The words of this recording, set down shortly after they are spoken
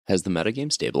Has the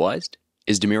metagame stabilized?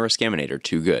 Is Dimir Rescaminator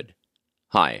too good?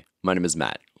 Hi, my name is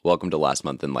Matt. Welcome to Last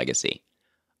Month in Legacy.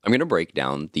 I'm going to break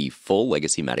down the full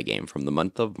Legacy metagame from the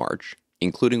month of March,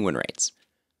 including win rates.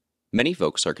 Many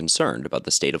folks are concerned about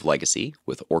the state of Legacy,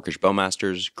 with Orcish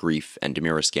Bowmasters, Grief, and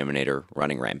Dimir Rescaminator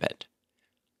running rampant.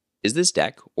 Is this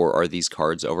deck, or are these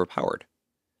cards overpowered?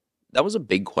 That was a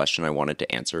big question I wanted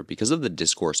to answer because of the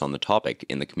discourse on the topic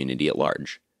in the community at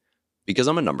large. Because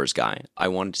I'm a numbers guy, I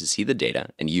wanted to see the data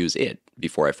and use it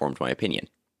before I formed my opinion.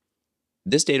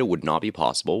 This data would not be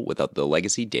possible without the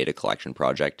Legacy Data Collection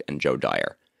Project and Joe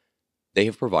Dyer. They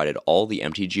have provided all the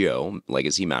MTGO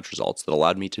Legacy match results that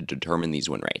allowed me to determine these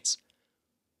win rates.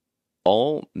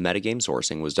 All metagame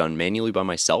sourcing was done manually by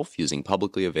myself using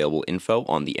publicly available info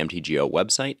on the MTGO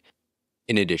website,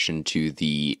 in addition to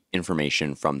the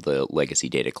information from the Legacy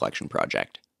Data Collection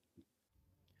Project.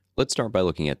 Let's start by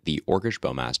looking at the Orcish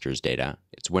Bowmasters data,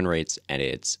 its win rates, and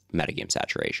its metagame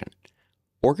saturation.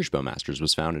 Orcish Bowmasters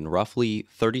was found in roughly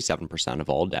 37% of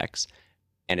all decks,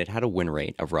 and it had a win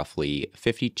rate of roughly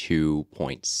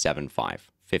 52.75,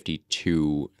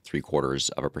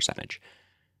 52.75%.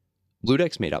 Blue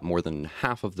decks made up more than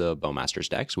half of the Bowmasters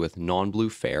decks, with non-blue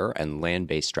fair and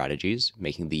land-based strategies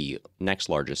making the next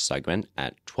largest segment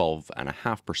at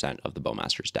 12.5% of the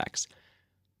Bowmasters decks.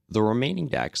 The remaining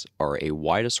decks are a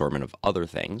wide assortment of other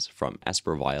things, from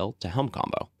Esper Vial to Helm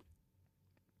Combo.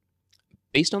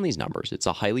 Based on these numbers, it's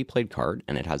a highly played card,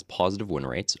 and it has positive win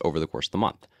rates over the course of the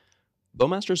month.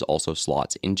 Bowmasters also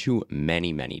slots into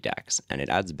many decks, and it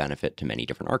adds benefit to many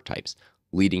different archetypes,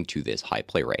 leading to this high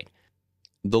play rate.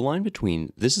 The line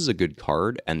between this is a good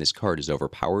card and this card is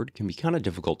overpowered can be kind of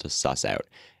difficult to suss out,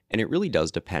 and it really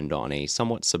does depend on a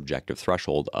somewhat subjective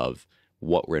threshold of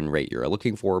what win rate you're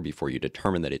looking for before you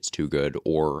determine that it's too good,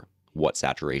 or what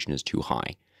saturation is too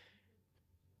high.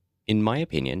 In my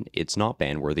opinion, it's not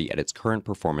ban-worthy at its current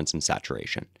performance and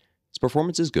saturation. Its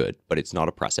performance is good, but it's not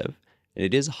oppressive, and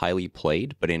it is highly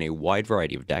played, but in a wide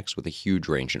variety of decks with a huge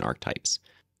range in archetypes.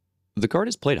 The card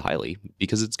is played highly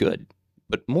because it's good,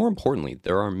 but more importantly,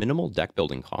 there are minimal deck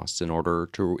building costs in order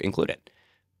to include it.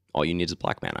 All you need is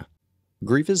black mana.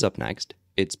 Grief is up next.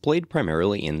 It's played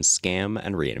primarily in Scam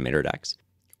and Reanimator decks.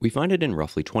 We find it in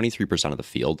roughly 23% of the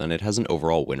field, and it has an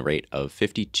overall win rate of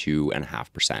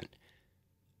 52.5%.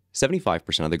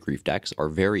 75% of the Grief decks are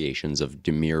variations of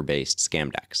Dimir-based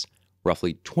Scam decks.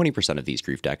 Roughly 20% of these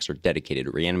Grief decks are dedicated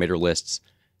Reanimator lists.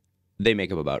 They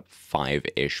make up about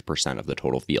 5-ish% of the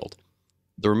total field.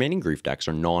 The remaining Grief decks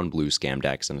are non-blue Scam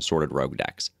decks and assorted Rogue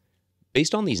decks.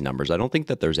 Based on these numbers, I don't think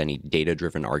that there's any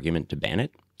data-driven argument to ban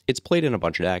it. It's played in a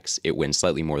bunch of decks, it wins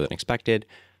slightly more than expected,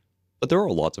 but there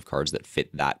are lots of cards that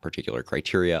fit that particular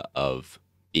criteria of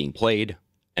being played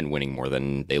and winning more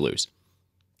than they lose.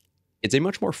 It's a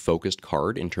much more focused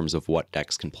card in terms of what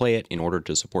decks can play it. In order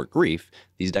to support Grief,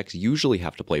 these decks usually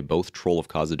have to play both Troll of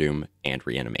Khazad-dûm and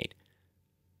Reanimate.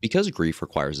 Because Grief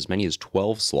requires as many as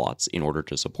 12 slots in order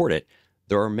to support it,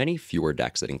 there are many fewer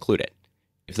decks that include it.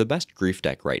 If the best Grief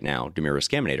deck right now, Dimir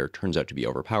Rescaminator, turns out to be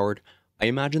overpowered, I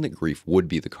imagine that Grief would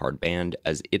be the card banned,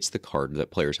 as it's the card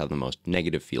that players have the most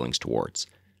negative feelings towards.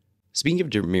 Speaking of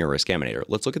Dimir Rescaminator,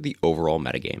 let's look at the overall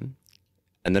metagame,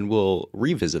 and then we'll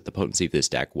revisit the potency of this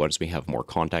deck once we have more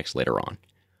context later on.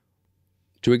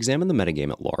 To examine the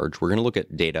metagame at large, we're going to look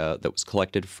at data that was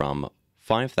collected from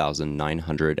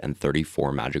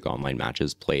 5,934 Magic Online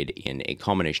matches played in a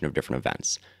combination of different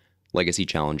events. Legacy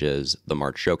Challenges, the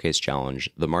March Showcase Challenge,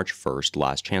 the March 1st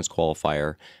Last Chance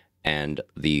Qualifier, and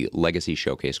the Legacy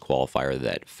Showcase Qualifier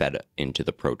that fed into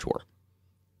the Pro Tour.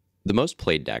 The most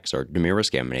played decks are Dimir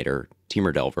Rescaminator,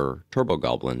 Temur Delver, Turbo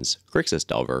Goblins, Grixis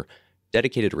Delver,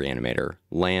 Dedicated Reanimator,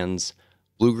 Lands,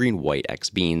 Blue-Green-White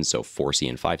X Beans, so 4C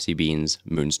and 5C Beans,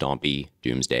 Moonstompy,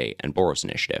 Doomsday, and Boros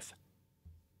Initiative.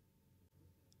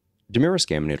 Dimir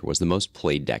Rescaminator was the most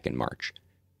played deck in March,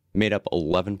 made up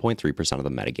 11.3% of the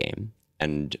metagame,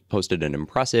 and posted an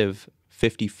impressive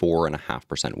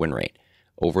 54.5% win rate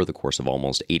over the course of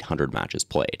almost 800 matches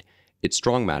played. Its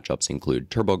strong matchups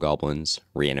include Turbo Goblins,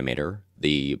 Reanimator,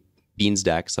 the Beans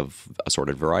decks of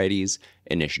assorted varieties,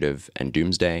 Initiative, and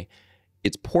Doomsday.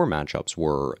 Its poor matchups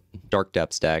were Dark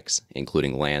Depths decks,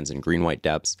 including Lands and Green-White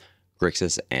Depths,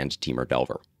 Grixis, and Temur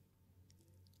Delver.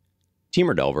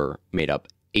 Temur Delver made up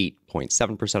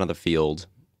 8.7% of the field.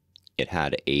 It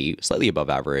had a slightly above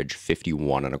average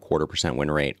 51.25% win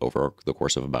rate over the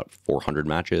course of about 400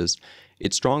 matches.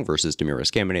 It's strong versus Dimir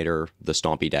Rescaminator, the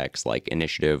Stompy decks like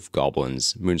Initiative,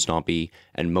 Goblins, Moonstompy,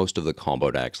 and most of the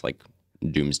combo decks like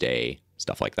Doomsday,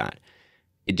 stuff like that.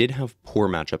 It did have poor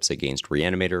matchups against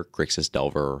Reanimator, Grixis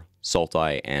Delver,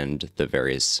 Sultai, and the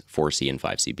various 4C and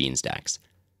 5C Beans decks.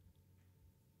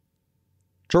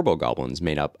 Turbo Goblins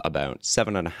made up about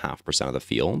 7.5% of the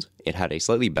field. It had a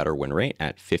slightly better win rate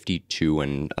at 52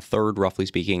 and a third, roughly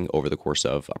speaking, over the course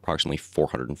of approximately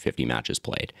 450 matches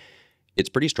played. It's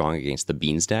pretty strong against the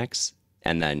Beans decks,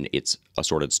 and then it's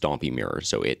assorted Stompy Mirror,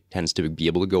 so it tends to be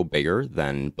able to go bigger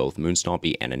than both Moon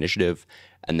Stompy and Initiative,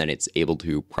 and then it's able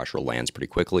to pressure lands pretty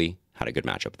quickly. Had a good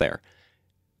matchup there.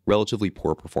 Relatively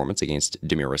poor performance against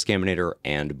Dimir Rescaminator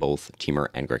and both Temur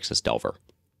and Grixis Delver.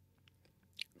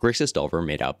 Grixis Delver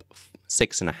made up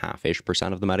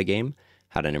 6.5% of the metagame,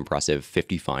 had an impressive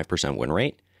 55% win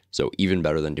rate, so even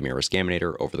better than Dimir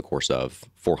Rescaminator over the course of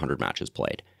 400 matches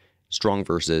played. Strong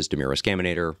versus Dimir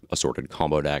Rescaminator, assorted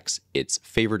combo decks. It's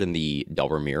favored in the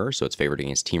Delver Mirror, so it's favored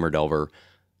against Temur Delver,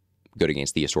 good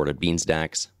against the assorted Beans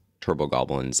decks, Turbo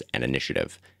Goblins, and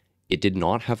Initiative. It did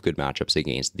not have good matchups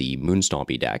against the Moon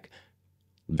Stompy deck,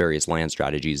 various land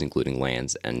strategies, including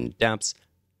lands and depths,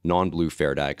 non-blue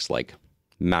fair decks like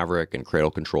Maverick and Cradle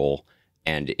Control,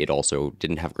 and it also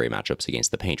didn't have great matchups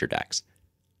against the Painter decks.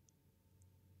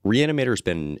 Reanimator's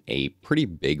been a pretty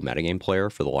big metagame player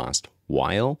for the last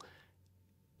while.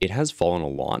 It has fallen a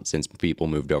lot since people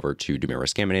moved over to Dimir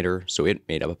Rescaminator, so it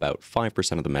made up about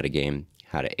 5% of the metagame,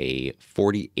 had a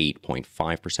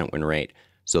 48.5% win rate,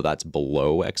 so that's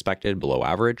below expected, below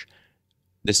average.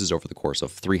 This is over the course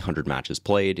of 300 matches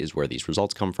played is where these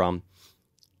results come from.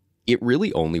 It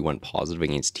really only went positive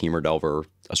against Temur Delver,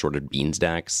 assorted Beans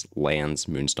decks, lands,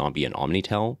 Moon Stompy, and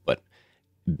Omnitel, but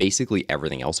basically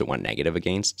everything else it went negative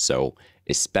against, so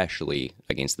especially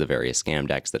against the various scam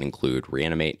decks that include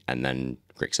Reanimate and then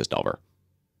Grixis Delver.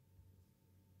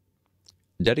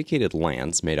 Dedicated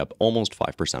lands made up almost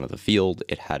 5% of the field.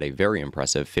 It had a very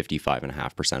impressive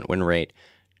 55.5% win rate,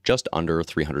 just under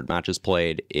 300 matches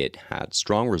played. It had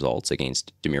strong results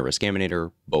against Dimir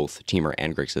Rescaminator, both Temur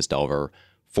and Grixis Delver,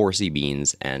 4C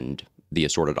Beans, and the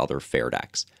assorted other fair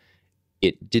decks.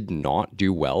 It did not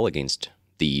do well against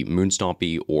the Moon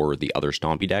Stompy or the other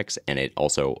Stompy decks, and it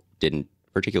also didn't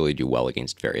particularly do well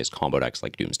against various combo decks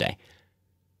like Doomsday.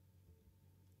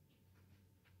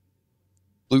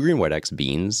 Blue-Green White X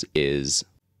Beans it's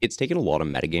taken a lot of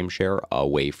metagame share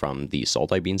away from the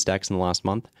Salt-Eye Beans decks in the last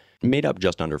month. It made up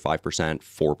just under 5%,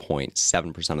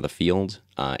 4.7% of the field.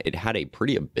 It had a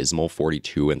pretty abysmal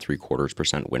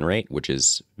 42.75% win rate, which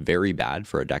is very bad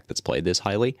for a deck that's played this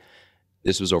highly.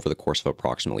 This was over the course of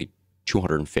approximately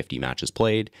 250 matches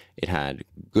played. It had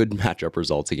good matchup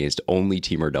results against only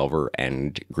Temur Delver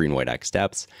and Green White X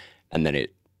Depths, and then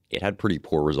it had pretty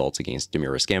poor results against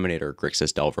Dimir Rescaminator,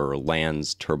 Grixis Delver,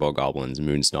 lands, Turbo Goblins,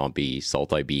 Moon Stompy,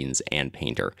 Salt-Eye Beans, and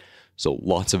Painter. So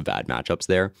lots of bad matchups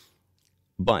there.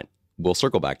 But we'll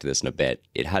circle back to this in a bit.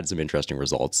 It had some interesting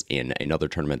results in another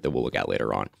tournament that we'll look at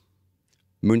later on.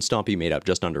 Moon Stompy made up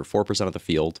just under 4% of the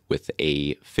field with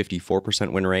a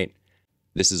 54% win rate.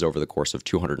 This is over the course of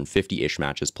 250-ish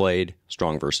matches played,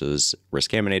 strong versus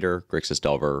Rescaminator, Grixis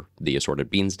Delver, the assorted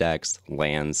Beans decks,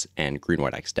 lands, and Green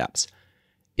White X Depths.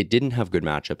 It didn't have good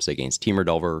matchups against Temur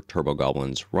Delver, Turbo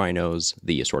Goblins, Rhinos,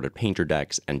 the assorted Painter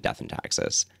decks, and Death and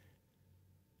Taxes.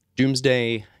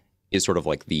 Doomsday is sort of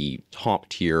like the top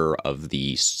tier of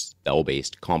the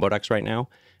spell-based combo decks right now,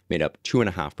 made up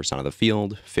 2.5% of the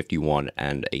field,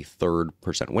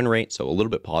 51.33% win rate, so a little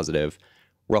bit positive,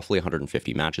 roughly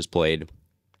 150 matches played.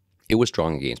 It was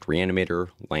strong against Reanimator,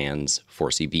 lands,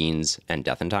 4C Beans, and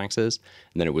Death and Taxes,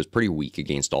 and then it was pretty weak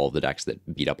against all of the decks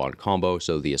that beat up on combo,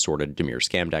 so the assorted Dimir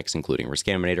Scam decks, including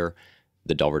Rescaminator,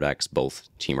 the Delver decks, both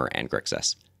Temur and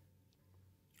Grixis.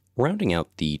 Rounding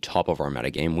out the top of our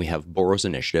metagame, we have Boros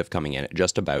Initiative coming in at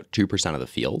just about 2% of the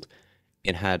field.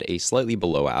 It had a slightly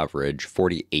below average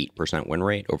 48% win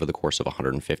rate over the course of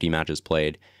 150 matches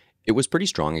played. It was pretty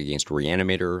strong against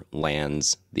Reanimator,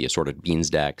 lands, the assorted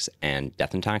Beans decks, and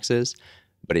Death and Taxes,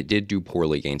 but it did do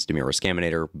poorly against Dimir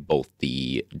Rescaminator, both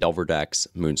the Delver decks,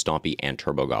 Moon Stompy, and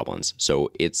Turbo Goblins.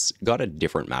 So it's got a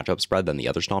different matchup spread than the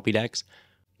other Stompy decks.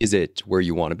 Is it where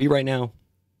you want to be right now?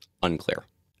 Unclear.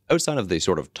 Outside of the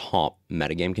sort of top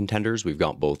metagame contenders, we've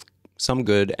got both some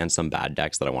good and some bad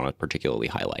decks that I want to particularly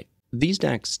highlight. These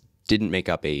decks didn't make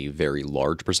up a very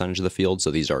large percentage of the field, so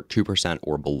these are 2%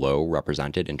 or below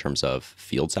represented in terms of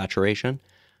field saturation.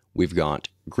 We've got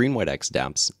Green White X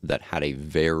Depths that had a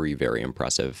very, very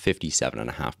impressive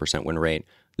 57.5% win rate.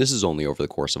 This is only over the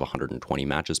course of 120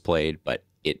 matches played, but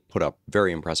it put up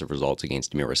very impressive results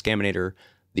against Dimir Rescaminator,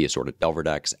 the assorted Delver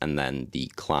decks, and then the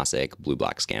classic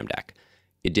Blue-Black Scam deck.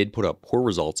 It did put up poor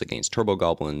results against Turbo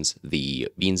Goblins, the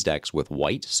Beans decks with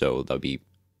white, so that would be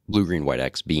Blue-Green White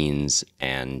X Beans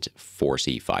and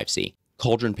 4C, 5C.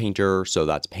 Cauldron Painter, so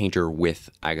that's Painter with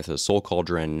Agatha's Soul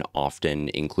Cauldron, often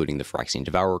including the Phyrexian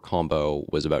Devourer combo,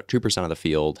 was about 2% of the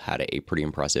field, had a pretty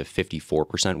impressive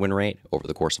 54% win rate over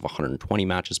the course of 120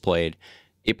 matches played.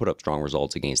 It put up strong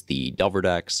results against the Delver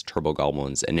decks, Turbo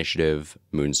Goblins, Initiative,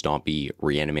 Moonstompy,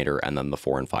 Reanimator, and then the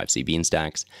 4 and 5C Bean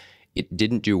stacks. It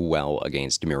didn't do well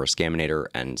against Dimir Rescaminator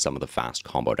and some of the fast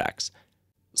combo decks.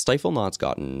 Stifle Knot's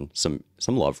gotten some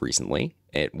love recently.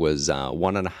 It was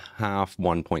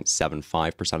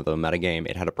 1.75% of the metagame.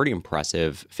 It had a pretty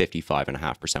impressive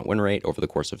 55.5% win rate over the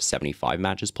course of 75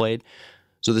 matches played.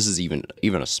 So this is even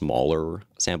a smaller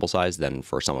sample size than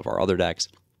for some of our other decks.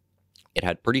 It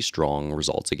had pretty strong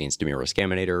results against Dimir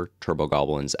Rescaminator, Turbo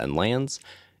Goblins, and lands.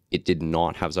 It did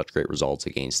not have such great results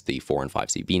against the 4 and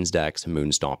 5C Beans decks,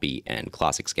 Moonstompy, and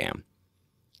Classic Scam.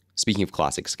 Speaking of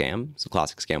Classic Scam, so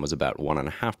Classic Scam was about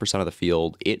 1.5% of the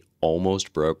field. It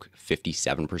almost broke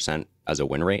 57% as a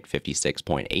win rate,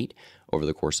 56.8 over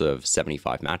the course of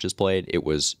 75 matches played. It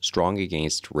was strong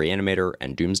against Reanimator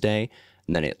and Doomsday,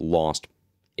 and then it lost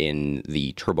in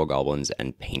the Turbo Goblins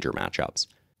and Painter matchups.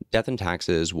 Death and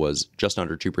Taxes was just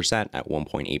under 2% at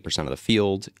 1.8% of the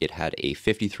field. It had a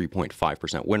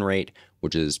 53.5% win rate,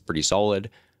 which is pretty solid.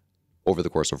 Over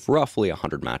the course of roughly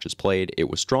 100 matches played, it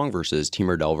was strong versus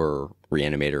Temur Delver,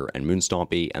 Reanimator, and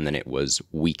Moonstompy, and then it was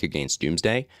weak against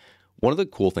Doomsday. One of the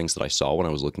cool things that I saw when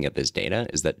I was looking at this data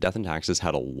is that Death and Taxes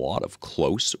had a lot of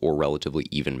close or relatively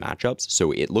even matchups,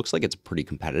 so it looks like it's pretty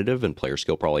competitive, and player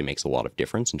skill probably makes a lot of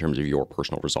difference in terms of your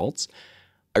personal results.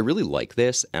 I really like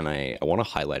this, and I want to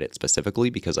highlight it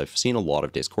specifically because I've seen a lot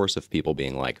of discourse of people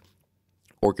being like,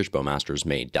 Orcish Bowmasters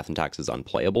made Death and Taxes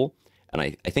unplayable. And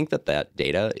I think that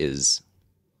data is,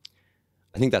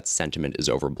 I think that sentiment is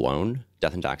overblown.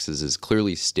 Death and Taxes is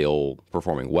clearly still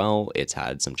performing well. It's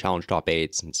had some challenge top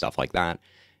 8s and stuff like that.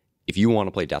 If you want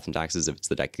to play Death and Taxes, if it's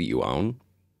the deck that you own,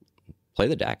 play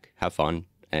the deck, have fun.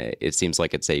 It seems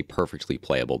like it's a perfectly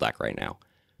playable deck right now.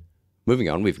 Moving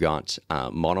on, we've got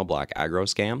Mono Black Aggro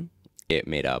Scam. It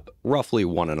made up roughly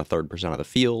 1.33% of the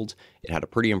field. It had a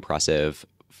pretty impressive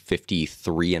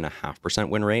 53.5%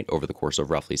 win rate over the course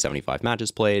of roughly 75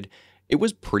 matches played. It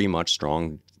was pretty much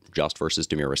strong just versus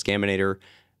Dimir Rescaminator,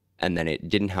 and then it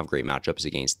didn't have great matchups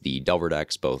against the Delver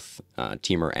decks, both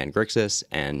Temur and Grixis,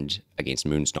 and against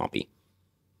Moonstompy.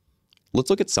 Let's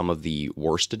look at some of the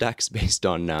worst decks based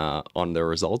on their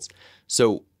results.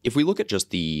 So if we look at just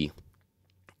the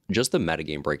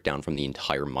metagame breakdown from the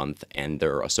entire month and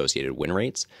their associated win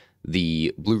rates,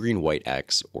 the Blue-Green-White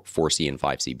X, or 4C and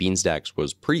 5C Beans decks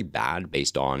was pretty bad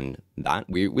based on that.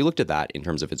 We looked at that in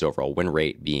terms of its overall win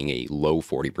rate being a low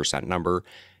 40% number,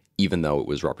 even though it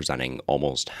was representing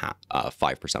almost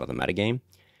 5% of the metagame.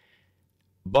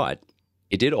 But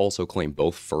it did also claim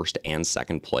both first and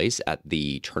second place at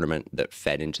the tournament that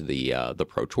fed into the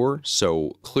Pro Tour.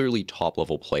 So clearly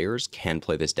top-level players can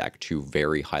play this deck to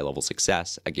very high-level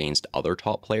success against other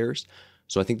top players.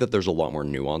 So I think that there's a lot more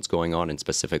nuance going on in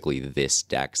specifically this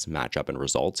deck's matchup and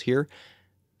results here,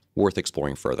 worth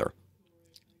exploring further.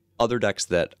 Other decks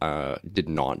that did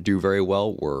not do very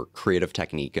well were Creative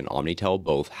Technique and Omnitel.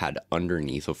 Both had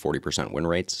underneath of 40% win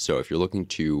rates. So if you're looking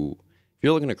to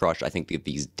crush, I think that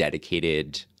these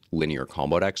dedicated linear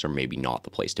combo decks are maybe not the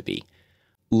place to be.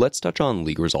 Let's touch on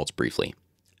league results briefly.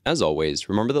 As always,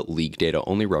 remember that league data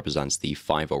only represents the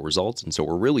 5-0 results, and so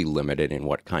we're really limited in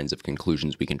what kinds of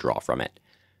conclusions we can draw from it.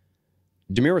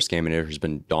 Dimir Rescaminator has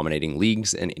been dominating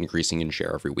leagues and increasing in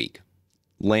share every week.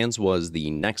 Lands was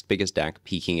the next biggest deck,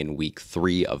 peaking in week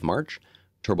 3 of March.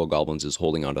 Turbo Goblins is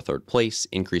holding on to 3rd place,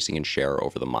 increasing in share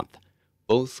over the month.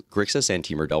 Both Grixis and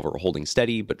Temur Delver are holding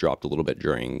steady, but dropped a little bit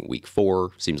during week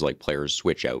 4. Seems like players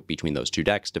switch out between those two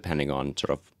decks, depending on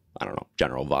sort of,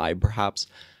 general vibe, perhaps.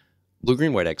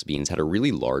 Blue-Green-White X Beans had a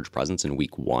really large presence in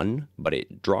week 1, but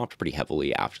it dropped pretty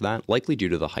heavily after that, likely due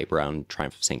to the hype around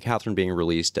Triumph of St. Catherine being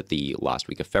released at the last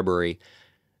week of February.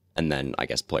 And then, I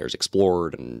guess, players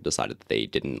explored and decided that they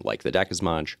didn't like the deck as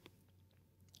much.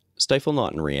 Stifle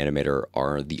Knot and Reanimator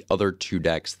are the other two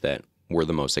decks that were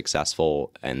the most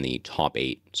successful and the top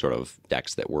 8 sort of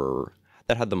decks that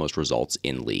had the most results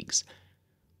in leagues.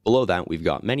 Below that, we've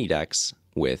got many decks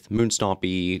with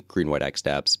Moonstompy, Green-White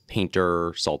X-Steps,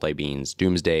 Painter, Salty Beans,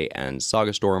 Doomsday, and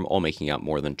Saga Storm all making up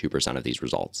more than 2% of these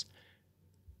results.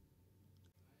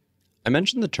 I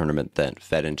mentioned the tournament that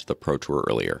fed into the Pro Tour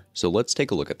earlier, so let's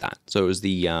take a look at that. So it was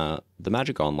the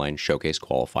Magic Online Showcase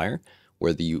Qualifier,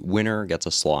 where the winner gets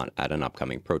a slot at an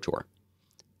upcoming Pro Tour.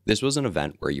 This was an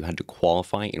event where you had to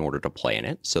qualify in order to play in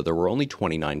it, so there were only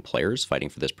 29 players fighting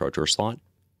for this Pro Tour slot.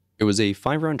 It was a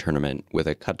 5-round tournament with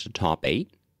a cut to top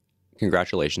 8,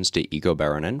 Congratulations to Eco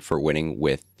Baronin for winning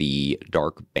with the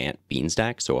Dark Bant Beans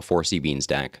deck, so a 4C Beans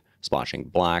deck, splashing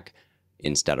black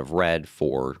instead of red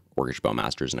for Orcish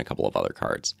Bowmasters and a couple of other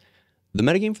cards. The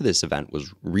metagame for this event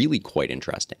was really quite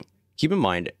interesting. Keep in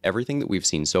mind everything that we've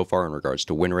seen so far in regards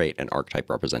to win rate and archetype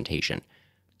representation.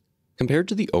 Compared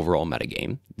to the overall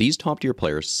metagame, these top-tier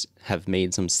players have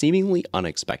made some seemingly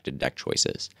unexpected deck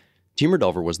choices. Dimir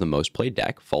Delver was the most played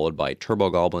deck, followed by Turbo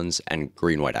Goblins and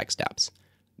Green-White X-Steps.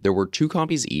 There were 2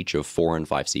 copies each of 4 and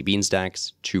 5C Beans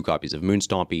decks, 2 copies of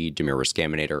Moonstompy, Dimir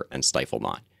Rescaminator, and Stifle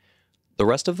Knot. The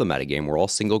rest of the metagame were all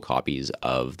single copies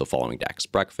of the following decks: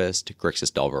 Breakfast,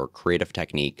 Grixis Delver, Creative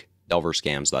Technique, Delver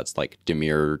Scam, so that's like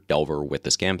Dimir Delver with the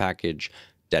Scam package,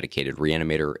 Dedicated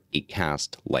Reanimator,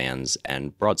 8-cast, lands,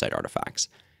 and Broadside artifacts.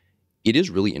 It is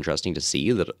really interesting to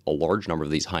see that a large number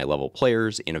of these high-level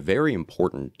players in a very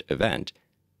important event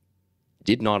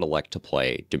did not elect to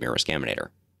play Dimir Rescaminator.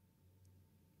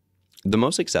 The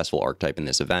most successful archetype in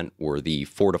this event were the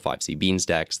 4 to 5C Beans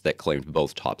decks that claimed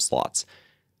both top slots.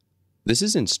 This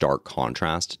is in stark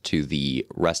contrast to the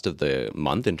rest of the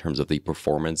month in terms of the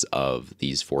performance of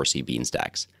these 4C Beans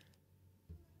decks.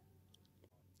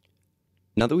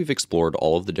 Now that we've explored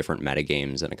all of the different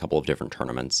metagames and a couple of different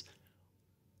tournaments,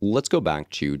 let's go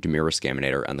back to Dimir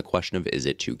Rescaminator and the question of, is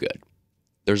it too good?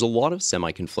 There's a lot of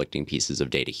semi-conflicting pieces of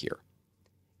data here.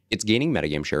 It's gaining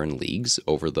metagame share in leagues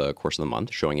over the course of the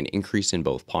month, showing an increase in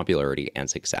both popularity and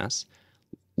success.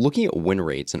 Looking at win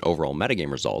rates and overall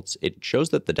metagame results, it shows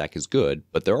that the deck is good,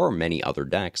 but there are many other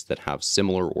decks that have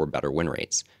similar or better win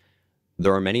rates.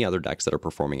 There are many other decks that are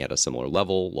performing at a similar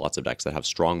level, lots of decks that have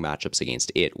strong matchups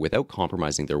against it without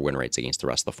compromising their win rates against the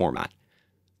rest of the format.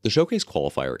 The Showcase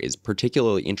Qualifier is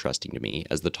particularly interesting to me,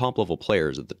 as the top-level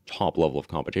players at the top level of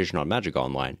competition on Magic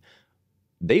Online,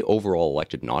 they overall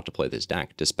elected not to play this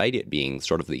deck, despite it being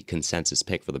sort of the consensus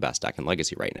pick for the best deck in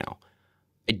Legacy right now.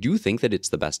 I do think that it's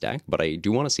the best deck, but I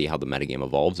do want to see how the metagame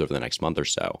evolves over the next month or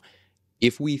so.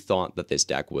 If we thought that this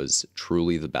deck was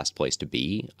truly the best place to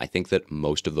be, I think that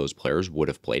most of those players would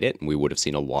have played it, and we would have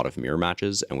seen a lot of mirror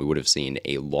matches, and we would have seen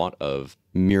a lot of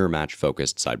mirror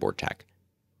match-focused sideboard tech.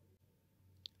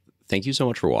 Thank you so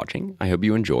much for watching. I hope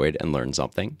you enjoyed and learned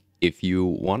something. If you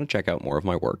want to check out more of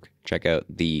my work, check out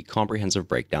the comprehensive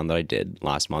breakdown that I did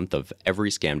last month of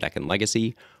every scam deck in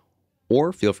Legacy,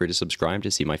 or feel free to subscribe to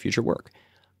see my future work.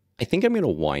 I think I'm going to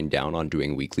wind down on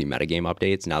doing weekly metagame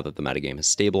updates now that the metagame has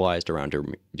stabilized around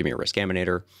Dimir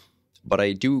Rescaminator, but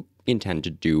I do intend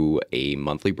to do a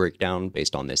monthly breakdown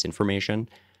based on this information.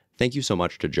 Thank you so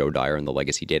much to Joe Dyer and the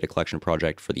Legacy Data Collection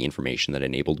Project for the information that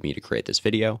enabled me to create this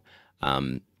video.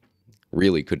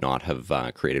 Really could not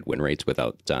have created win rates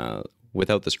without the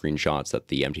screenshots that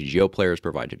the MTGO players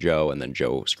provide to Joe, and then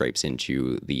Joe scrapes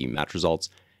into the match results.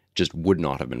 Just would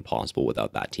not have been possible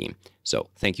without that team. So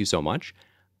thank you so much.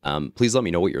 Please let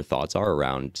me know what your thoughts are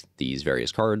around these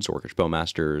various cards: Orcish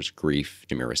Bowmasters, Grief,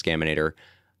 Dimir Rescaminator,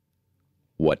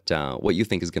 what you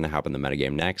think is going to happen in the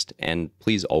metagame next, and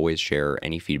please always share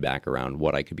any feedback around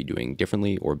what I could be doing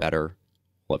differently or better.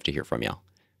 Love to hear from y'all.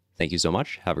 Thank you so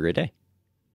much. Have a great day.